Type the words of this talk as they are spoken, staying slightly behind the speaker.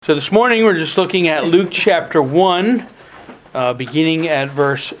So this morning we're just looking at Luke chapter 1, beginning at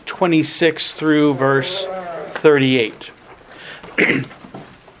verse 26 through verse 38.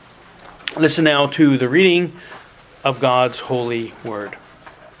 Listen now to the reading of God's holy word.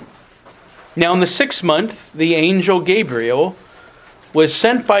 Now in the 6th month, the angel Gabriel was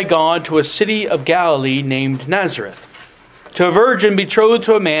sent by God to a city of Galilee named Nazareth, to a virgin betrothed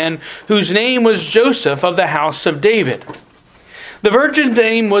to a man whose name was Joseph of the house of David. The virgin's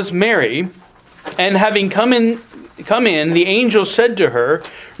name was Mary, and having come in, the angel said to her,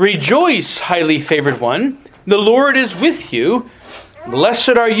 "Rejoice, highly favored one, the Lord is with you. Blessed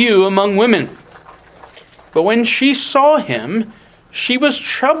are you among women." But when she saw him, she was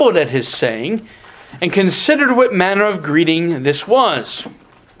troubled at his saying, and considered what manner of greeting this was.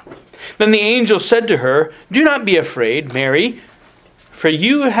 Then the angel said to her, "Do not be afraid, Mary, for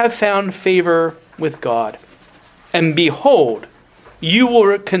you have found favor with God. And behold, you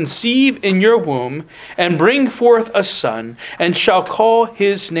will conceive in your womb and bring forth a son, and shall call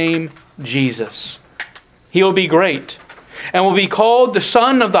his name Jesus. He will be great, and will be called the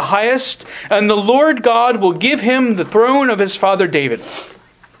Son of the Highest, and the Lord God will give him the throne of his father David.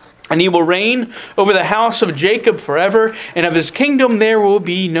 And he will reign over the house of Jacob forever, and of his kingdom there will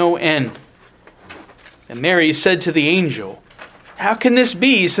be no end." And Mary said to the angel, "How can this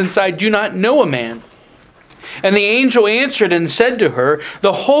be, since I do not know a man?" And the angel answered and said to her,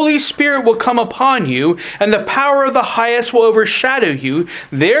 "The Holy Spirit will come upon you, and the power of the Highest will overshadow you.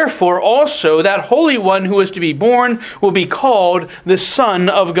 Therefore also that Holy One who is to be born will be called the Son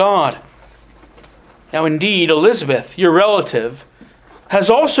of God. Now indeed, Elizabeth, your relative, has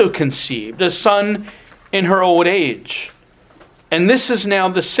also conceived a son in her old age. And this is now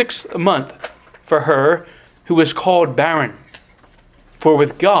the 6th month for her who is called barren. For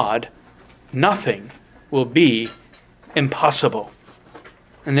with God nothing will be impossible."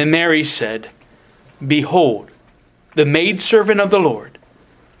 And then Mary said, "Behold, the maidservant of the Lord.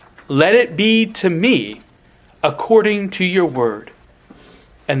 Let it be to me according to your word."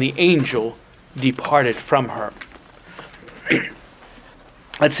 And the angel departed from her.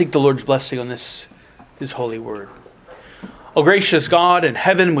 Let's seek the Lord's blessing on this, his holy word. O gracious God in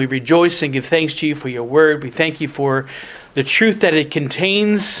heaven, we rejoice and give thanks to you for your word. We thank you for the truth that it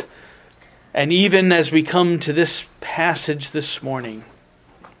contains. And even as we come to this passage this morning,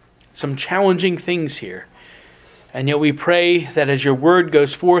 some challenging things here. And yet we pray that as your word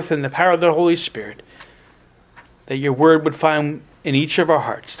goes forth in the power of the Holy Spirit, that your word would find in each of our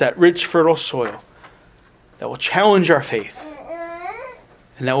hearts that rich, fertile soil that will challenge our faith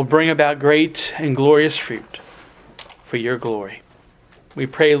and that will bring about great and glorious fruit for your glory. We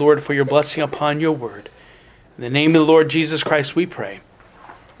pray, Lord, for your blessing upon your word. In the name of the Lord Jesus Christ we pray.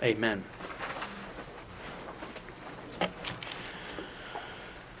 Amen.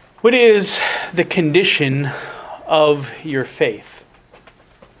 What is the condition of your faith?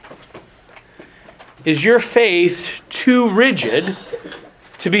 Is your faith too rigid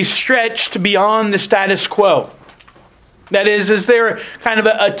to be stretched beyond the status quo? That is there kind of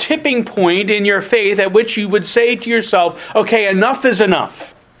a tipping point in your faith at which you would say to yourself, okay, enough is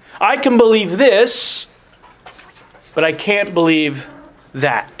enough. I can believe this, but I can't believe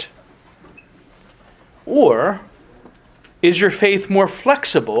that. Or is your faith more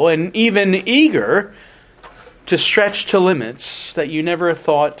flexible and even eager to stretch to limits that you never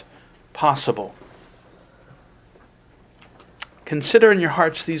thought possible? Consider in your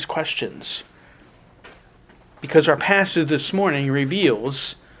hearts these questions, because our passage this morning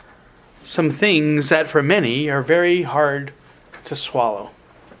reveals some things that for many are very hard to swallow.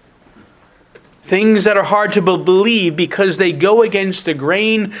 Things that are hard to believe because they go against the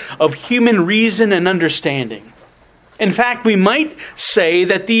grain of human reason and understanding. In fact, we might say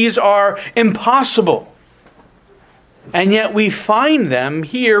that these are impossible. And yet we find them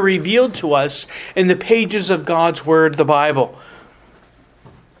here revealed to us in the pages of God's Word, the Bible.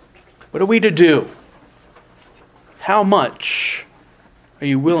 What are we to do? How much are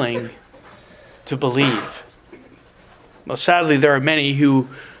you willing to believe? Well, sadly, there are many who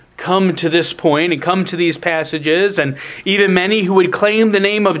come to this point and come to these passages, and even many who would claim the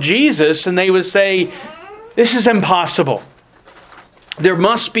name of Jesus, and they would say, "This is impossible. There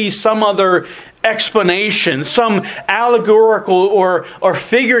must be some other explanation, some allegorical or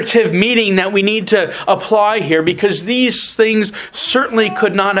figurative meaning that we need to apply here, because these things certainly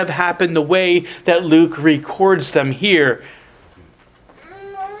could not have happened the way that Luke records them here."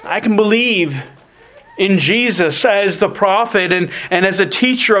 I can believe in Jesus as the prophet and as a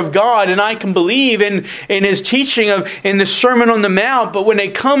teacher of God, and I can believe in his teaching in the Sermon on the Mount. But when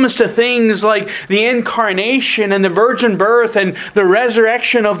it comes to things like the incarnation and the virgin birth and the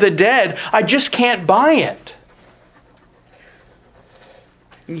resurrection of the dead, I just can't buy it.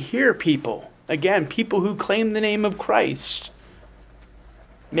 You hear people, again, people who claim the name of Christ,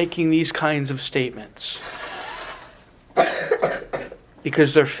 making these kinds of statements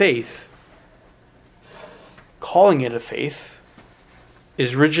because their faith, calling it a faith,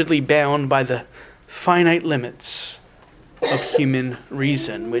 is rigidly bound by the finite limits of human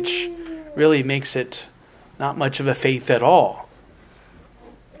reason, which really makes it not much of a faith at all.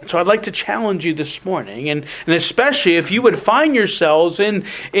 So I'd like to challenge you this morning, and especially if you would find yourselves in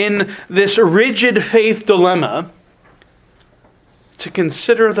this rigid faith dilemma, to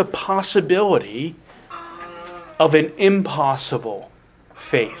consider the possibility of an impossible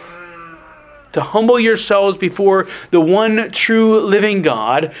faith. To humble yourselves before the one true living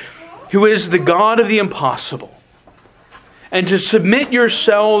God, who is the God of the impossible, and to submit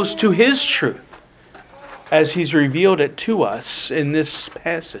yourselves to His truth as He's revealed it to us in this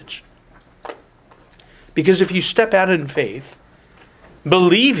passage. Because if you step out in faith,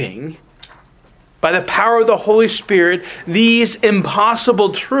 believing by the power of the Holy Spirit these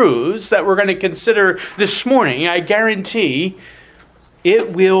impossible truths that we're going to consider this morning, I guarantee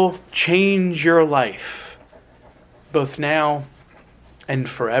it will change your life, both now and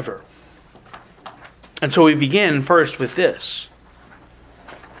forever. And so we begin first with this.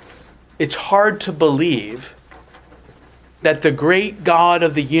 It's hard to believe that the great God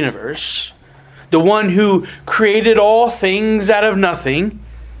of the universe, the one who created all things out of nothing,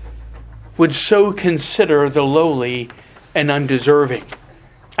 would so consider the lowly and undeserving.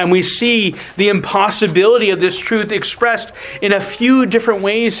 And we see the impossibility of this truth expressed in a few different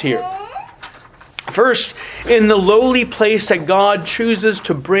ways here. First, in the lowly place that God chooses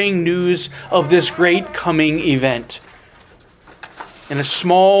to bring news of this great coming event. In a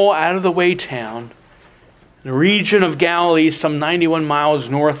small, out-of-the-way town, in a region of Galilee, some 91 miles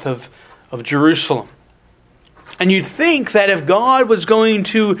north of Jerusalem. And you'd think that if God was going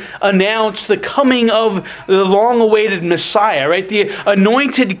to announce the coming of the long-awaited Messiah, right, the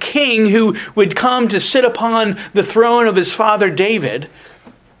anointed king who would come to sit upon the throne of his father David,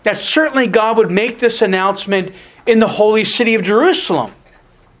 that certainly God would make this announcement in the holy city of Jerusalem.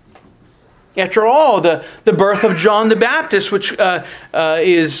 After all, the birth of John the Baptist, which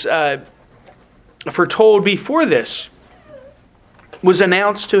is foretold before this, was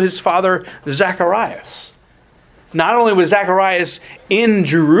announced to his father Zacharias. Not only was Zacharias in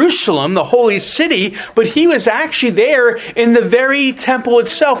Jerusalem, the holy city, but he was actually there in the very temple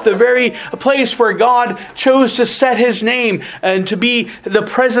itself, the very place where God chose to set His name and to be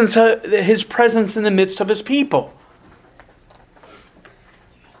His presence in the midst of His people.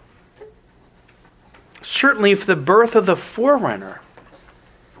 Certainly, if the birth of the forerunner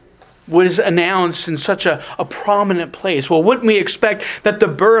was announced in such a prominent place, well, wouldn't we expect that the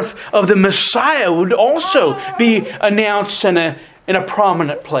birth of the Messiah would also be announced in a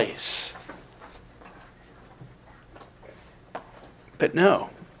prominent place? But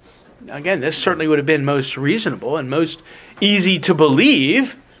no. Again, this certainly would have been most reasonable and most easy to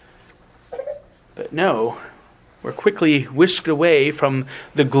believe. But no, we're quickly whisked away from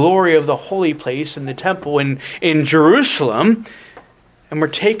the glory of the holy place in the temple in Jerusalem, and we're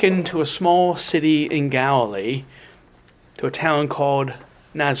taken to a small city in Galilee, to a town called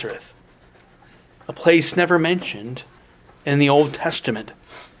Nazareth, a place never mentioned in the Old Testament,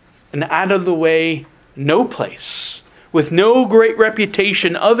 an out-of-the-way no place, with no great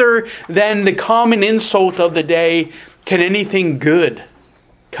reputation other than the common insult of the day, can anything good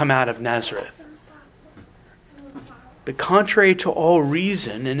come out of Nazareth? But contrary to all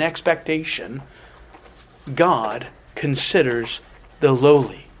reason and expectation, God considers the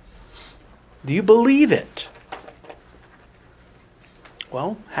lowly. Do you believe it?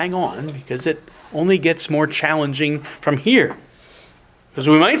 Well, hang on, because it only gets more challenging from here. Because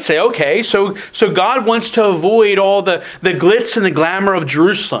we might say, okay, so God wants to avoid all the glitz and the glamour of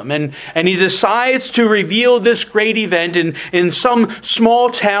Jerusalem, and He decides to reveal this great event in some small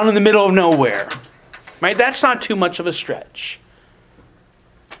town in the middle of nowhere. Right? That's not too much of a stretch.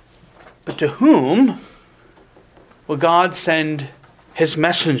 But to whom will God send His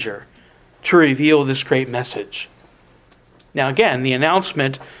messenger to reveal this great message? Now again, the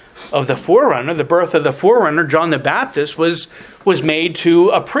announcement of the forerunner, the birth of the forerunner, John the Baptist, was made to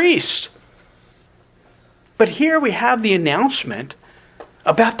a priest. But here we have the announcement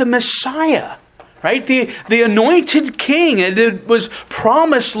about the Messiah, right? The anointed king. It was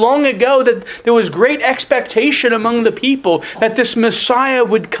promised long ago that there was great expectation among the people that this Messiah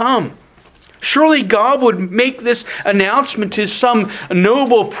would come. Surely God would make this announcement to some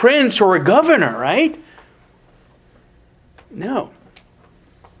noble prince or a governor, right? No.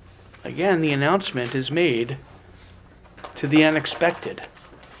 Again, the announcement is made to the unexpected,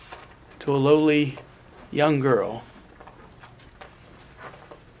 to a lowly young girl.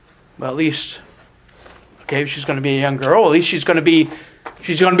 Well, at least, okay, if she's going to be a young girl, at least she's going to be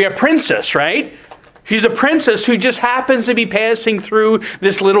a princess, right? She's a princess who just happens to be passing through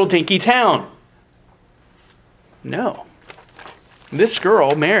this little dinky town. No. This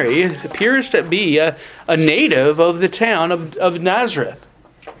girl, Mary, appears to be a native of the town of Nazareth.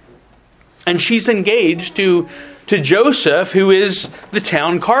 And she's engaged to Joseph, who is the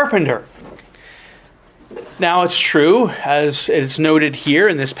town carpenter. Now, it's true, as it's noted here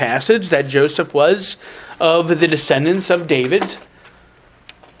in this passage, that Joseph was of the descendants of David.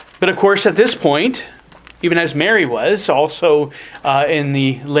 But of course, at this point, even as Mary was, also in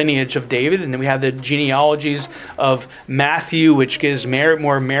the lineage of David, and then we have the genealogies of Matthew, which gives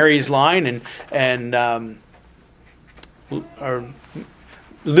more Mary's line, and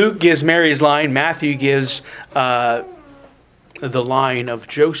Luke gives Mary's line, Matthew gives the line of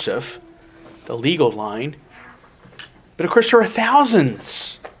Joseph, the legal line. But of course, there are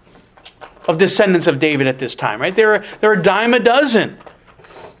thousands of descendants of David at this time, right? There are a dime a dozen.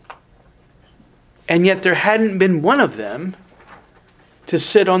 And yet there hadn't been one of them to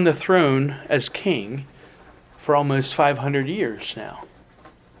sit on the throne as king for almost 500 years now.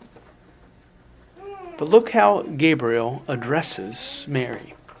 But look how Gabriel addresses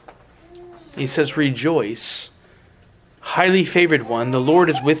Mary. He says, "Rejoice, highly favored one, the Lord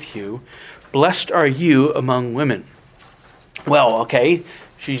is with you. Blessed are you among women." Well, okay,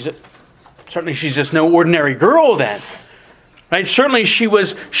 she's just no ordinary girl then. Right? Certainly she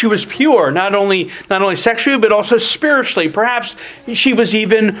was pure, not only sexually, but also spiritually. Perhaps she was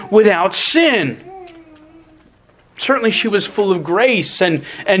even without sin. Certainly she was full of grace and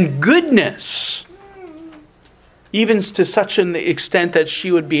goodness, even to such an extent that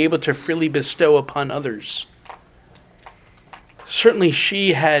she would be able to freely bestow upon others. Certainly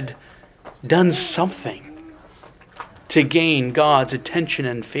she had done something to gain God's attention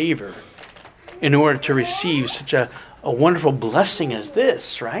and favor in order to receive such a wonderful blessing as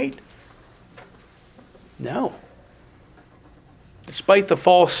this, right? No. Despite the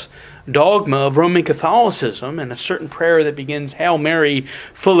false dogma of Roman Catholicism and a certain prayer that begins, "Hail Mary,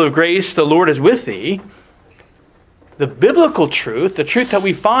 full of grace, the Lord is with thee," the biblical truth, the truth that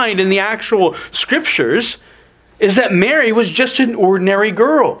we find in the actual scriptures, is that Mary was just an ordinary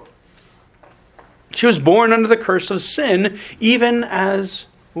girl. She was born under the curse of sin, even as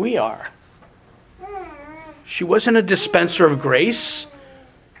we are. She wasn't a dispenser of grace.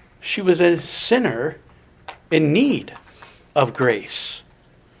 She was a sinner in need of grace.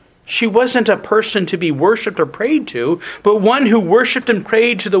 She wasn't a person to be worshipped or prayed to, but one who worshipped and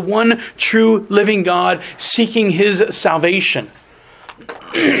prayed to the one true living God, seeking his salvation.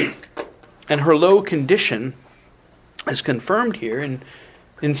 And her low condition is confirmed here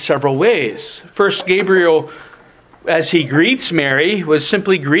in several ways. First, Gabriel, as he greets Mary, was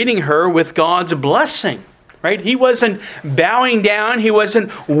simply greeting her with God's blessing. Right? He wasn't bowing down. He wasn't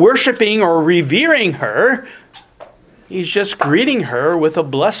worshiping or revering her. He's just greeting her with a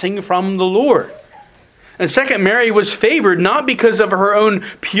blessing from the Lord. And second, Mary was favored not because of her own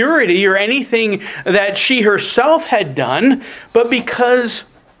purity or anything that she herself had done, but because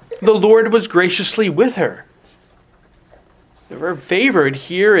the Lord was graciously with her. The verb favored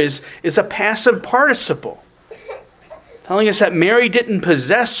here is a passive participle, telling us that Mary didn't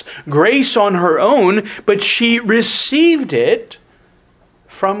possess grace on her own, but she received it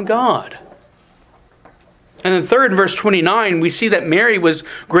from God. And then third, in verse 29, we see that Mary was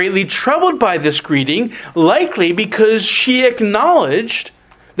greatly troubled by this greeting, likely because she acknowledged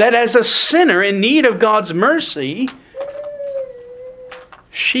that as a sinner in need of God's mercy,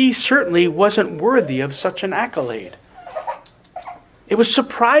 she certainly wasn't worthy of such an accolade. It was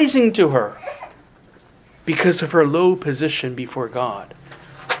surprising to her, because of her low position before God.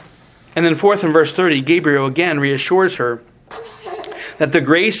 And then fourth, in verse 30, Gabriel again reassures her that the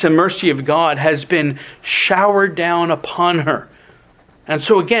grace and mercy of God has been showered down upon her. And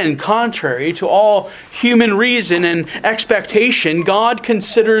so again, contrary to all human reason and expectation, God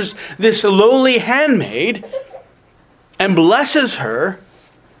considers this lowly handmaid and blesses her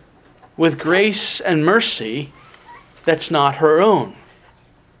with grace and mercy that's not her own.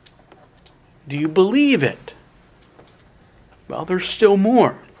 Do you believe it? Well, there's still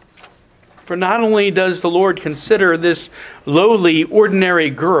more. For not only does the Lord consider this lowly, ordinary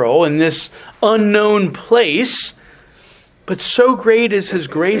girl in this unknown place, but so great is His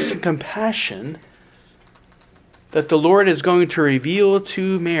grace and compassion that the Lord is going to reveal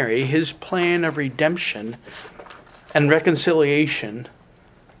to Mary His plan of redemption and reconciliation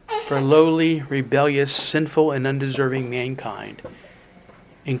for lowly, rebellious, sinful, and undeserving mankind,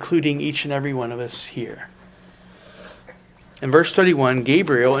 including each and every one of us here. In verse 31,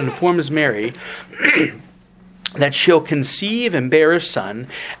 Gabriel informs Mary that she'll conceive and bear a son,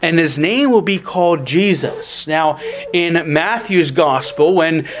 and his name will be called Jesus. Now, in Matthew's Gospel,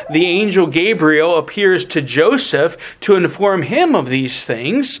 when the angel Gabriel appears to Joseph to inform him of these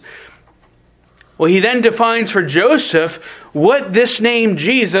things, well, he then defines for Joseph what this name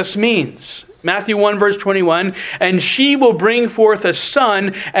Jesus means. Matthew 1 verse 21, and she will bring forth a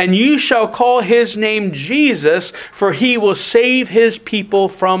son, and you shall call his name Jesus, for he will save his people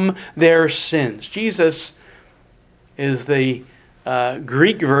from their sins. Jesus is the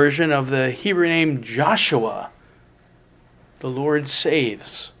Greek version of the Hebrew name Joshua. The Lord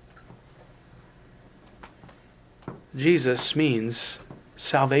saves. Jesus means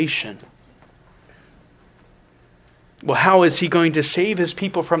salvation. Well, how is He going to save His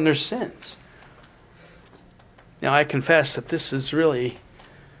people from their sins? Now, I confess that this is really,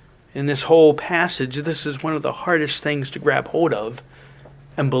 in this whole passage, this is one of the hardest things to grab hold of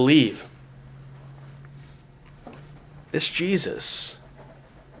and believe. This Jesus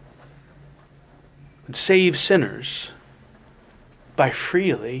would save sinners by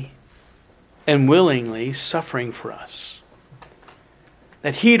freely and willingly suffering for us.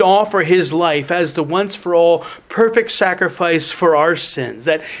 That He'd offer His life as the once-for-all perfect sacrifice for our sins.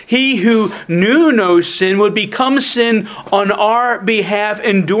 That He who knew no sin would become sin on our behalf,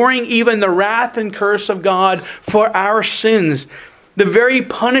 enduring even the wrath and curse of God for our sins. The very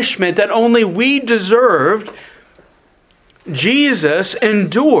punishment that only we deserved, Jesus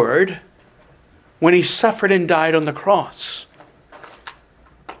endured when He suffered and died on the cross.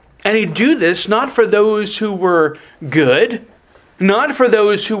 And He'd do this not for those who were good, not for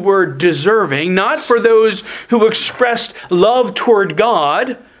those who were deserving, not for those who expressed love toward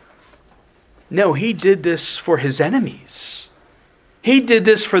God. No, He did this for His enemies. He did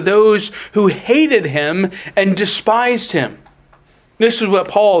this for those who hated Him and despised Him. This is what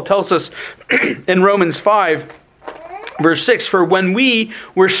Paul tells us in Romans 5, verse 6. For when we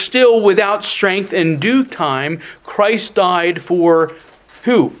were still without strength, in due time, Christ died for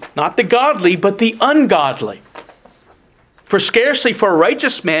who? Not the godly, but the ungodly. For scarcely for a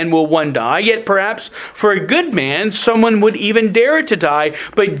righteous man will one die, yet perhaps for a good man someone would even dare to die.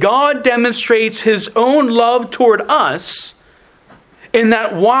 But God demonstrates His own love toward us in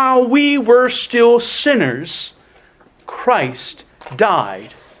that while we were still sinners, Christ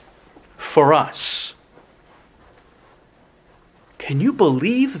died for us. Can you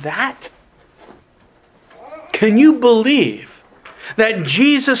believe that? Can you believe that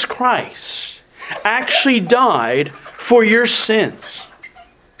Jesus Christ actually died for your sins?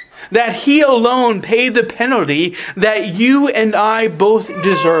 That He alone paid the penalty that you and I both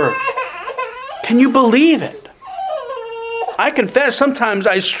deserve. Can you believe it? I confess sometimes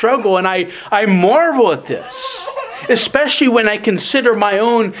I struggle and I marvel at this. Especially when I consider my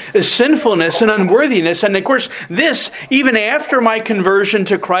own sinfulness and unworthiness. And of course, this even after my conversion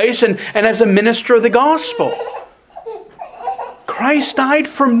to Christ and as a minister of the gospel. Christ died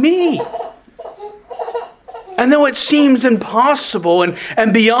for me. And though it seems impossible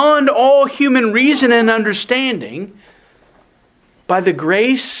and beyond all human reason and understanding, by the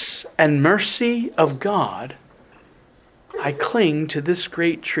grace and mercy of God, I cling to this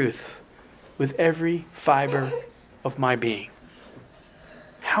great truth with every fiber of my being.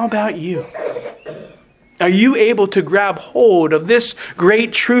 How about you? Are you able to grab hold of this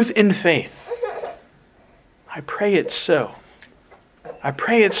great truth in faith? I pray it so. I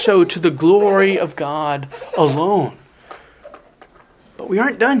pray it so to the glory of God alone. But we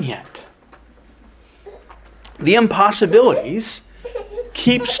aren't done yet. The impossibilities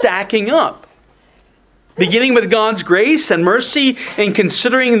keep stacking up. Beginning with God's grace and mercy in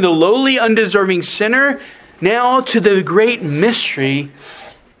considering the lowly, undeserving sinner, now to the great mystery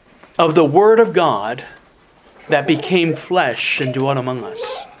of the Word of God that became flesh and dwelt among us.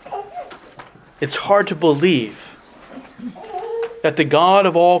 It's hard to believe that the God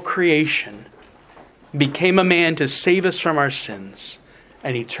of all creation became a man to save us from our sins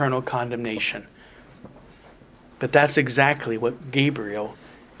and eternal condemnation. But that's exactly what Gabriel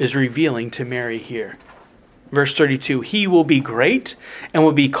is revealing to Mary here. Verse 32, he will be great and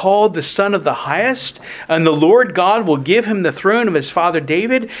will be called the Son of the Highest, and the Lord God will give him the throne of his father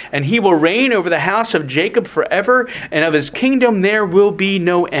David, and he will reign over the house of Jacob forever, and of his kingdom there will be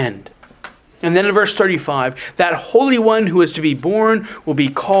no end. And then in verse 35, that Holy One who is to be born will be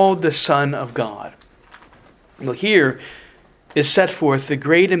called the Son of God. Well, here is set forth the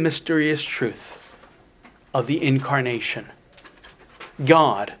great and mysterious truth of the incarnation.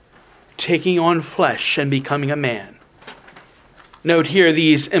 God taking on flesh and becoming a man. Note here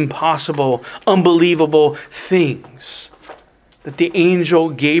these impossible, unbelievable things that the angel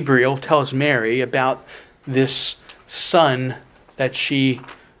Gabriel tells Mary about this son that she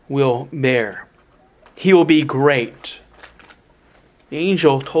will bear. He will be great. The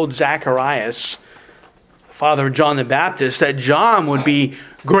angel told Zacharias, father of John the Baptist, that John would be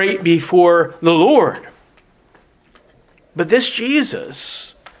great before the Lord. But this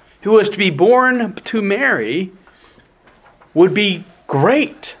Jesus, who was to be born to Mary, would be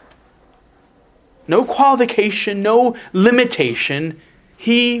great. No qualification, no limitation.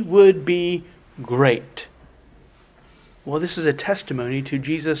 He would be great. Well, this is a testimony to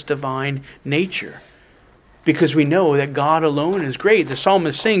Jesus' divine nature, because we know that God alone is great. The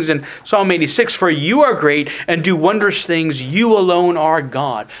psalmist sings in Psalm 86, "For you are great and do wondrous things. You alone are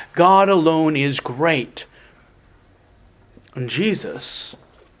God." God alone is great. And Jesus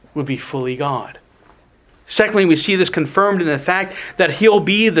would be fully God. Secondly, we see this confirmed in the fact that he'll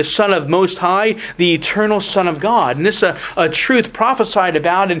be the Son of Most High, the eternal Son of God. And this is a truth prophesied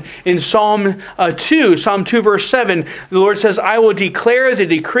about in Psalm 2 verse 7. The Lord says, "I will declare the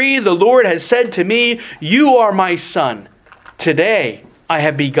decree. The Lord has said to me, you are my Son. Today I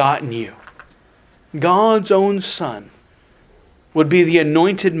have begotten you." God's own Son would be the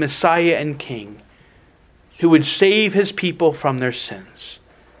anointed Messiah and King who would save his people from their sins.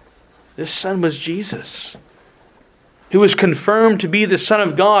 This Son was Jesus, who was confirmed to be the Son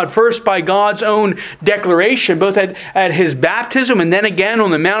of God, first by God's own declaration, both at his baptism and then again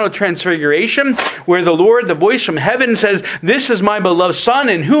on the Mount of Transfiguration, where the Lord, the voice from heaven, says, "This is my beloved Son,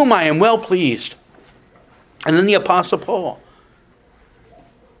 in whom I am well pleased." And then the Apostle Paul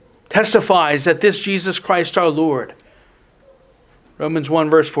testifies that this Jesus Christ our Lord, Romans 1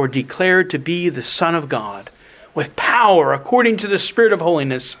 verse 4, declared to be the Son of God, with power according to the Spirit of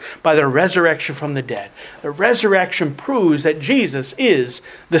holiness by the resurrection from the dead. The resurrection proves that Jesus is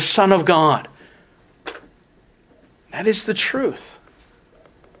the Son of God. That is the truth.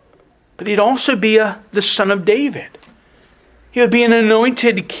 But he'd also be the Son of David. He would be an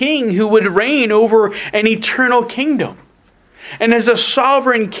anointed king who would reign over an eternal kingdom. And as a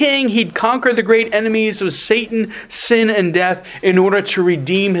sovereign king, he'd conquer the great enemies of Satan, sin, and death in order to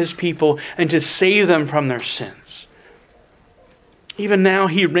redeem his people and to save them from their sins. Even now,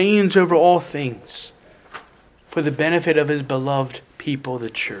 he reigns over all things for the benefit of his beloved people, the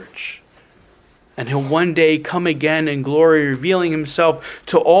church. And he'll one day come again in glory, revealing himself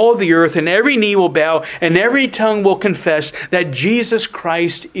to all the earth, and every knee will bow and every tongue will confess that Jesus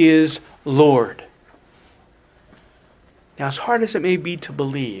Christ is Lord. Now, as hard as it may be to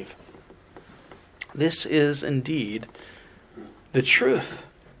believe, this is indeed the truth.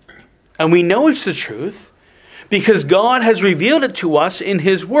 And we know it's the truth because God has revealed it to us in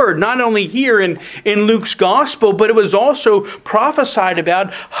His Word. Not only here in Luke's Gospel, but it was also prophesied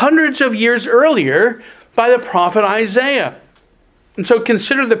about hundreds of years earlier by the prophet Isaiah. And so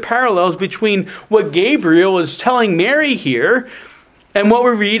consider the parallels between what Gabriel is telling Mary here and what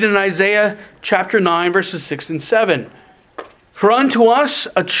we read in Isaiah chapter 9, verses 6 and 7. "For unto us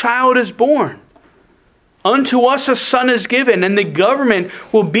a child is born. Unto us a son is given, and the government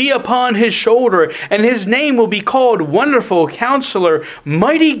will be upon his shoulder, and his name will be called Wonderful Counselor,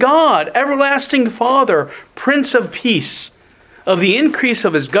 Mighty God, Everlasting Father, Prince of Peace. Of the increase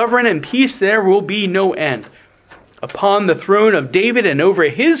of his government and peace there will be no end. Upon the throne of David and over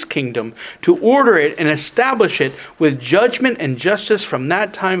his kingdom, to order it and establish it with judgment and justice from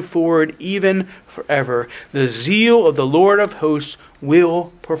that time forward, even forever. The zeal of the Lord of hosts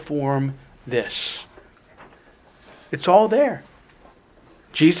will perform this." It's all there.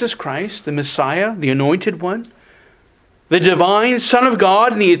 Jesus Christ, the Messiah, the Anointed One, the divine Son of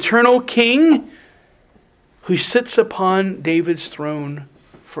God and the eternal King who sits upon David's throne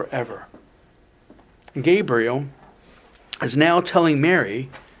forever. Gabriel is now telling Mary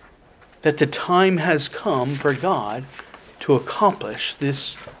that the time has come for God to accomplish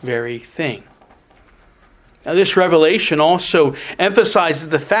this very thing. Now, this revelation also emphasizes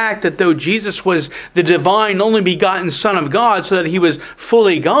the fact that though Jesus was the divine, only begotten Son of God, so that he was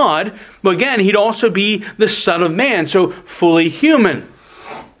fully God, but again, he'd also be the Son of Man, so fully human.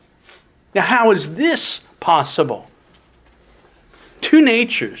 Now, how is this possible. Two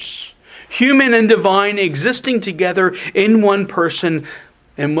natures, human and divine, existing together in one person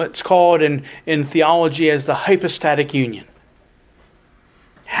in what's called in theology as the hypostatic union.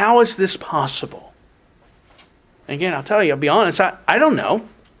 How is this possible? Again, I'll be honest, I don't know.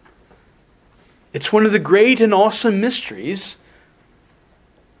 It's one of the great and awesome mysteries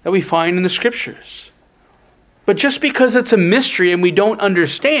that we find in the Scriptures. But just because it's a mystery and we don't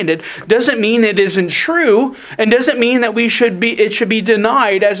understand it doesn't mean it isn't true, and doesn't mean that it should be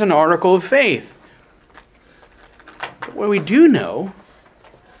denied as an article of faith. But what we do know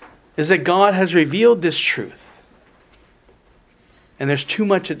is that God has revealed this truth. And there's too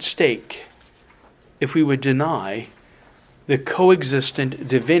much at stake if we would deny the coexistent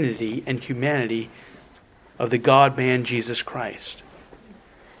divinity and humanity of the God-man Jesus Christ.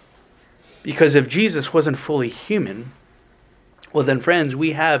 Because if Jesus wasn't fully human, well then, friends,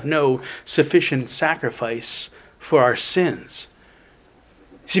 we have no sufficient sacrifice for our sins.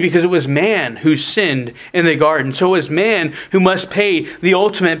 See, because it was man who sinned in the garden, so it was man who must pay the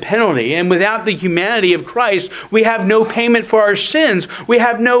ultimate penalty. And without the humanity of Christ, we have no payment for our sins. We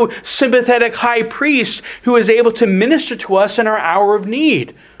have no sympathetic high priest who is able to minister to us in our hour of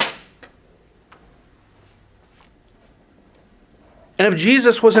need. And if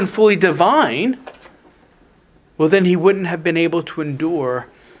Jesus wasn't fully divine, well then he wouldn't have been able to endure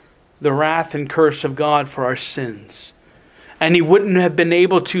the wrath and curse of God for our sins. And he wouldn't have been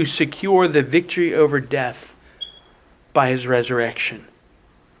able to secure the victory over death by his resurrection.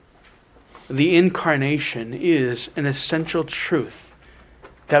 The incarnation is an essential truth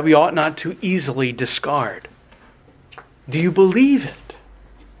that we ought not to easily discard. Do you believe it?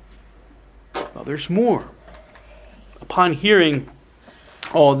 Well, there's more. Upon hearing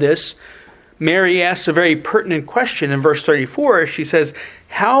all this, Mary asks a very pertinent question in verse 34. She says,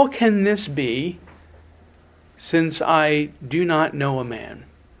 "How can this be, since I do not know a man?"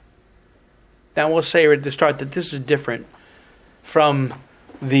 Now we'll say at the start that this is different from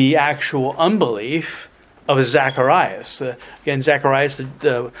the actual unbelief of Zacharias. Again, Zacharias,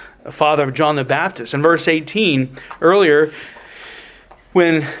 the father of John the Baptist. In verse 18, earlier,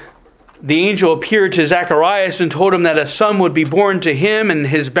 when the angel appeared to Zacharias and told him that a son would be born to him and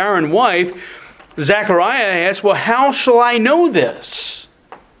his barren wife, Zacharias asked, "Well, how shall I know this?"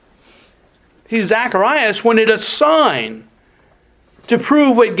 Zacharias wanted a sign to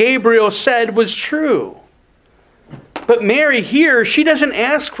prove what Gabriel said was true. But Mary here, she doesn't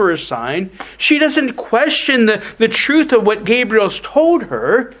ask for a sign. She doesn't question the truth of what Gabriel's told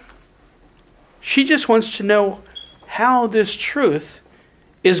her. She just wants to know how this truth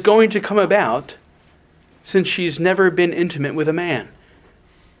is going to come about, since she's never been intimate with a man.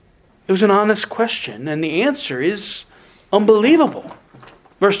 It was an honest question, and the answer is unbelievable.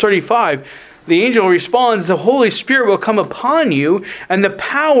 Verse 35, the angel responds, "The Holy Spirit will come upon you, and the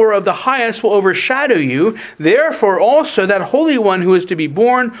power of the highest will overshadow you. Therefore also that Holy One who is to be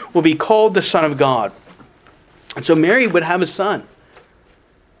born will be called the Son of God." And so Mary would have a son.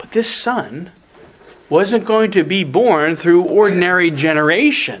 But this son wasn't going to be born through ordinary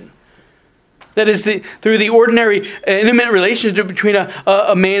generation. That is, through the ordinary intimate relationship between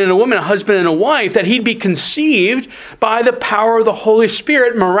a man and a woman, a husband and a wife, that he'd be conceived by the power of the Holy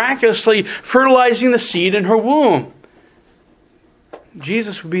Spirit miraculously fertilizing the seed in her womb.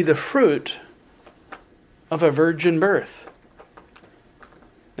 Jesus would be the fruit of a virgin birth.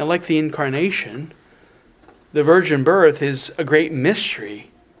 Now, like the incarnation, the virgin birth is a great mystery,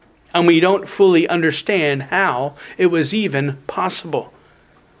 and we don't fully understand how it was even possible.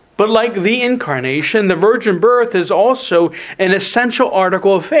 But like the incarnation, the virgin birth is also an essential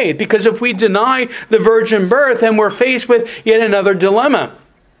article of faith. Because if we deny the virgin birth, then we're faced with yet another dilemma.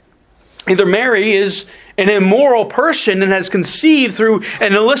 Either Mary is an immoral person and has conceived through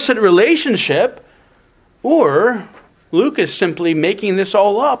an illicit relationship, or Luke is simply making this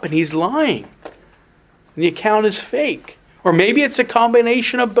all up and he's lying. And the account is fake. Or maybe it's a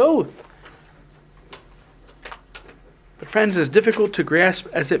combination of both. But friends, as difficult to grasp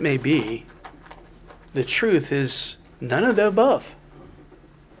as it may be, the truth is none of the above.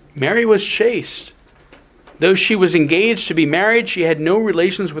 Mary was chaste. Though she was engaged to be married, she had no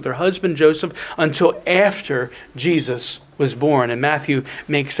relations with her husband Joseph until after Jesus was born. And Matthew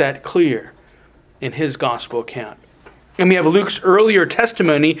makes that clear in his gospel account. And we have Luke's earlier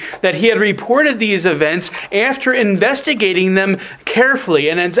testimony that he had reported these events after investigating them carefully.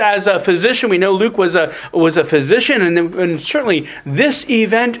 And as a physician, we know Luke was a physician, and certainly this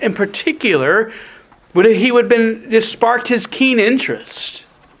event in particular just sparked his keen interest.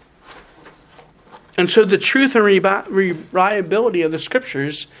 And so the truth and reliability of the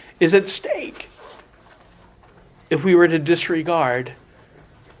Scriptures is at stake. if we were to disregard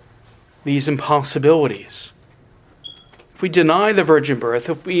these impossibilities. If we deny the virgin birth,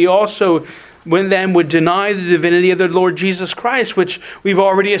 if we also then would deny the divinity of the Lord Jesus Christ, which we've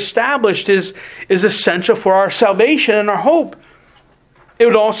already established is essential for our salvation and our hope. It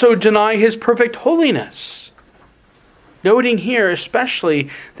would also deny his perfect holiness. Noting here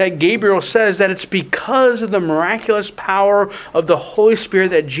especially that Gabriel says that it's because of the miraculous power of the Holy Spirit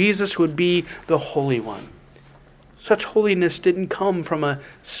that Jesus would be the Holy One. Such holiness didn't come from a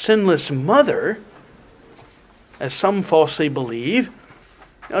sinless mother, as some falsely believe.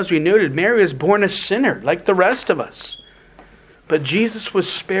 As we noted, Mary was born a sinner like the rest of us. But Jesus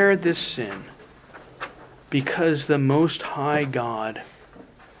was spared this sin because the Most High God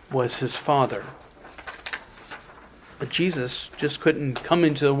was his Father. But Jesus just couldn't come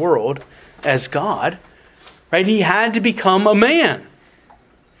into the world as God, right? He had to become a man.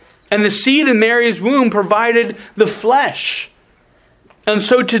 And the seed in Mary's womb provided the flesh. And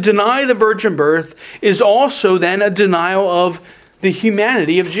so to deny the virgin birth is also then a denial of the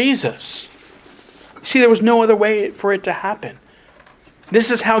humanity of Jesus. See, there was no other way for it to happen. This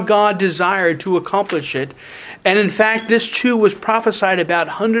is how God desired to accomplish it. And in fact, this too was prophesied about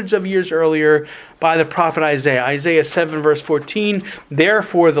hundreds of years earlier by the prophet Isaiah. Isaiah 7 verse 14,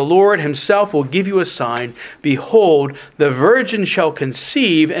 "Therefore the Lord himself will give you a sign. Behold, the virgin shall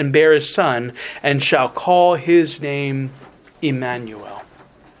conceive and bear a son, and shall call his name Emmanuel."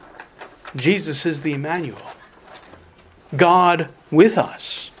 Jesus is the Emmanuel. God with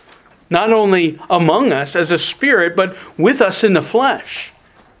us. Not only among us as a spirit, but with us in the flesh.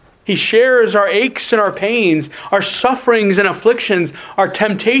 He shares our aches and our pains, our sufferings and afflictions, our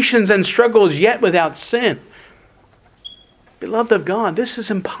temptations and struggles, yet without sin. Beloved of God, this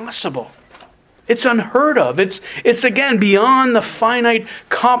is impossible. It's unheard of. It's again beyond the finite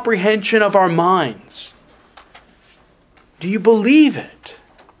comprehension of our minds. Do you believe it?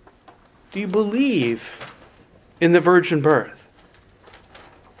 Do you believe in the virgin birth?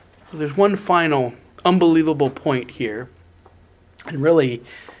 Well, there's one final unbelievable point here. And really,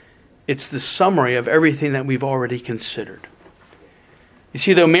 it's the summary of everything that we've already considered. You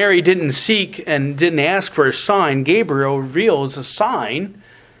see, though Mary didn't seek and didn't ask for a sign, Gabriel reveals a sign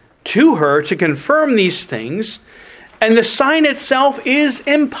to her to confirm these things. And the sign itself is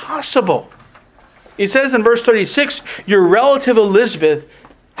impossible. It says in verse 36, "Your relative Elizabeth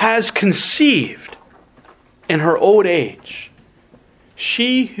has conceived in her old age.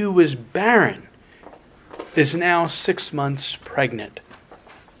 She who was barren is now 6 months pregnant."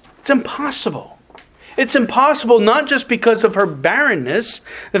 It's impossible. It's impossible not just because of her barrenness,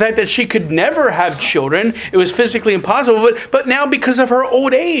 the fact that she could never have children, it was physically impossible, but now because of her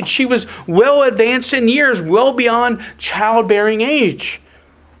old age. She was well advanced in years, well beyond childbearing age.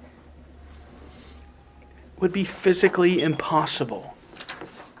 It would be physically impossible.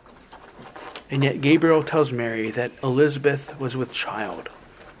 And yet Gabriel tells Mary that Elizabeth was with child.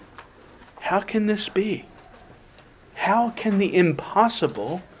 How can this be? How can the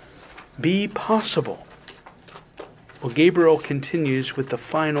impossible be possible? Well, Gabriel continues with the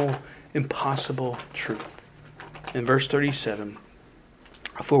final impossible truth. In verse 37,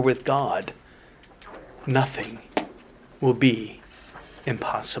 "For with God, nothing will be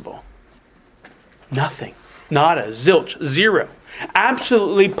impossible." Nothing. Nada, zilch, zero.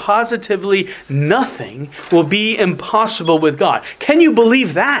 Absolutely, positively nothing will be impossible with God. Can you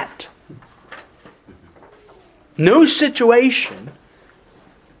believe that? No situation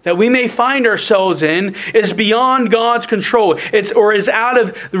that we may find ourselves in is beyond God's control. Or is out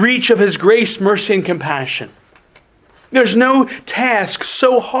of the reach of his grace, mercy, and compassion. There's no task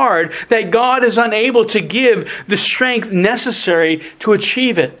so hard that God is unable to give the strength necessary to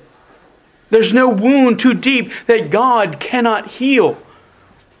achieve it. There's no wound too deep that God cannot heal.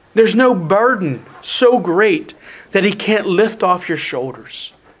 There's no burden so great that he can't lift off your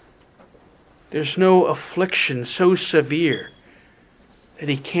shoulders. There's no affliction so severe that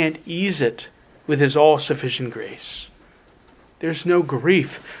he can't ease it with his all-sufficient grace. There's no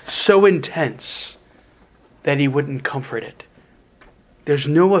grief so intense that he wouldn't comfort it. There's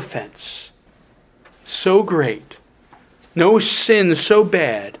no offense so great, no sin so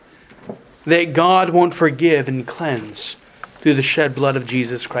bad that God won't forgive and cleanse through the shed blood of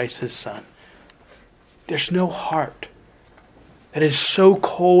Jesus Christ, his Son. There's no heart that is so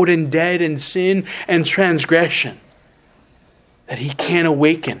cold and dead in sin and transgression that he can't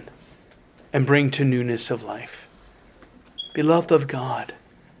awaken and bring to newness of life. Beloved of God,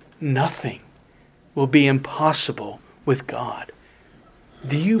 nothing will be impossible with God.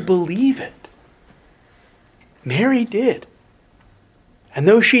 Do you believe it? Mary did. And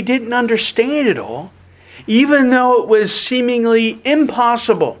though she didn't understand it all, even though it was seemingly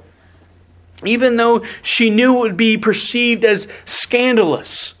impossible, even though she knew it would be perceived as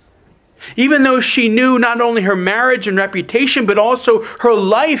scandalous, even though she knew not only her marriage and reputation, but also her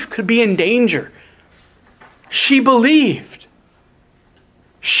life could be in danger. She believed.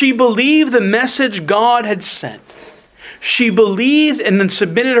 She believed the message God had sent. She believed and then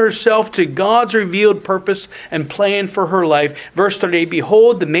submitted herself to God's revealed purpose and plan for her life. Verse 38,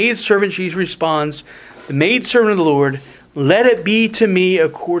 behold, the maidservant, she responds, the maidservant of the Lord, let it be to me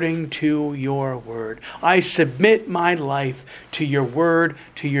according to your word. I submit my life to your word,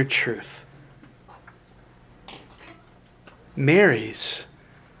 to your truth. Mary's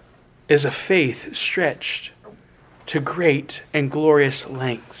is a faith stretched to great and glorious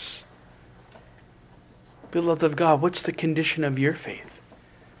lengths. Beloved of God, what's the condition of your faith?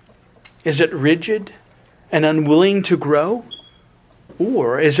 Is it rigid and unwilling to grow?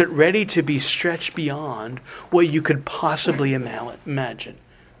 Or is it ready to be stretched beyond what you could possibly imagine?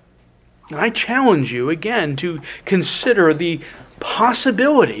 And I challenge you again to consider the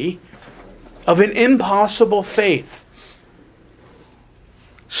possibility of an impossible faith.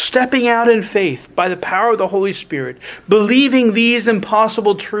 Stepping out in faith by the power of the Holy Spirit, believing these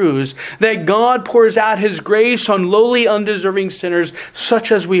impossible truths, that God pours out His grace on lowly, undeserving sinners such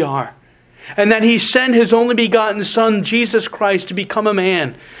as we are. And that He sent His only begotten Son, Jesus Christ, to become a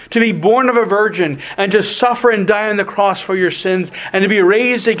man, to be born of a virgin, and to suffer and die on the cross for your sins, and to be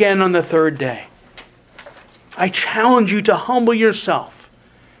raised again on the third day. I challenge you to humble yourself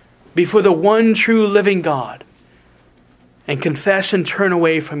before the one true living God and confess and turn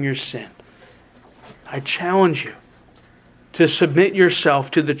away from your sin. I challenge you to submit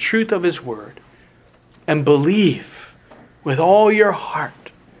yourself to the truth of His Word and believe with all your heart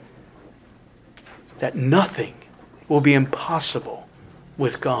that nothing will be impossible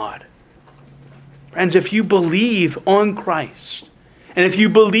with God. Friends, if you believe on Christ, and if you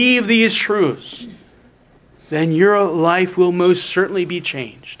believe these truths, then your life will most certainly be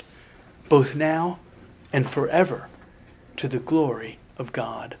changed, both now and forever, to the glory of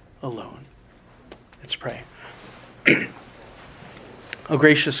God alone. Let's pray. O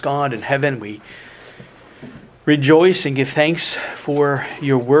gracious God in heaven, we rejoice and give thanks for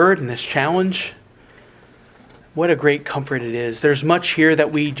your word and this challenge. What a great comfort it is. There's much here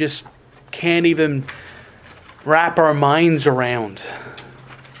that we just can't even wrap our minds around.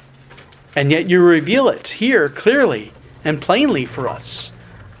 And yet you reveal it here clearly and plainly for us.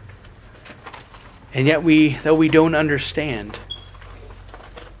 And yet though we don't understand,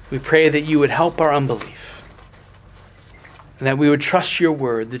 we pray that you would help our unbelief. And that we would trust your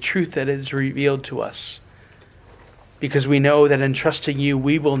word, the truth that is revealed to us. Because we know that in trusting you,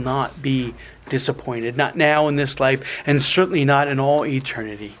 we will not be disappointed. Not now in this life, and certainly not in all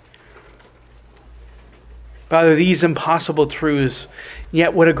eternity. Father, these impossible truths,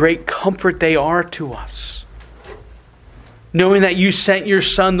 yet what a great comfort they are to us. Knowing that you sent your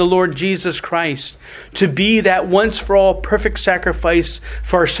Son, the Lord Jesus Christ, to be that once for all perfect sacrifice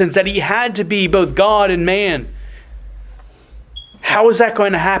for our sins, that He had to be both God and man. How is that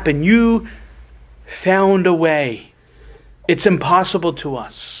going to happen? You found a way. It's impossible to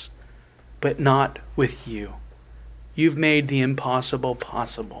us, but not with you. You've made the impossible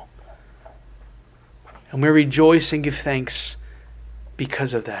possible. And we rejoice and give thanks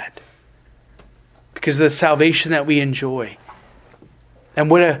because of that. Because of the salvation that we enjoy. And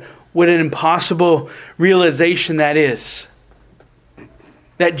what an impossible realization that is.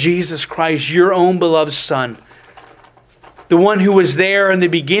 That Jesus Christ, your own beloved Son, the one who was there in the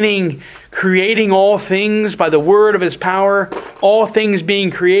beginning, creating all things by the word of His power, all things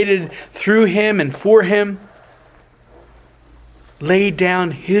being created through Him and for Him, laid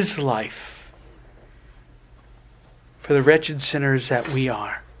down His life for the wretched sinners that we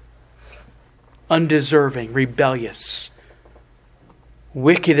are. Undeserving, rebellious,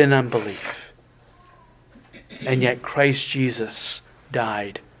 wicked in unbelief. And yet Christ Jesus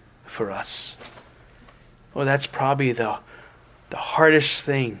died for us. Well, that's probably the hardest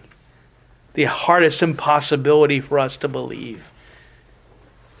thing, the hardest impossibility for us to believe.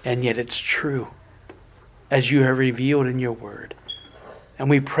 And yet it's true, as you have revealed in your word. And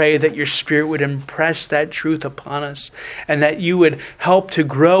we pray that your Spirit would impress that truth upon us, and that you would help to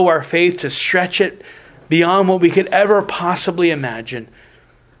grow our faith, to stretch it beyond what we could ever possibly imagine,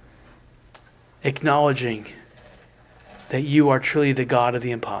 acknowledging that you are truly the God of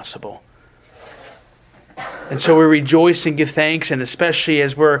the impossible. And so we rejoice and give thanks, and especially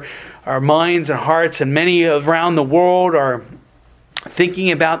as our minds and hearts and many around the world are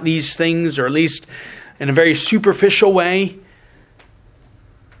thinking about these things, or at least in a very superficial way,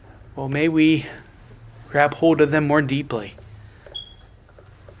 well, may we grab hold of them more deeply,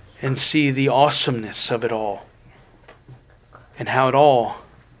 and see the awesomeness of it all, and how it all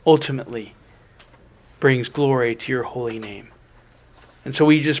ultimately brings glory to your holy name. And so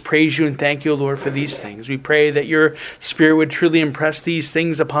we just praise you and thank you, Lord, for these things. We pray that your Spirit would truly impress these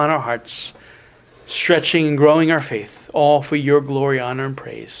things upon our hearts, stretching and growing our faith, all for your glory, honor, and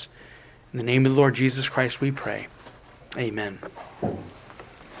praise. In the name of the Lord Jesus Christ we pray. Amen.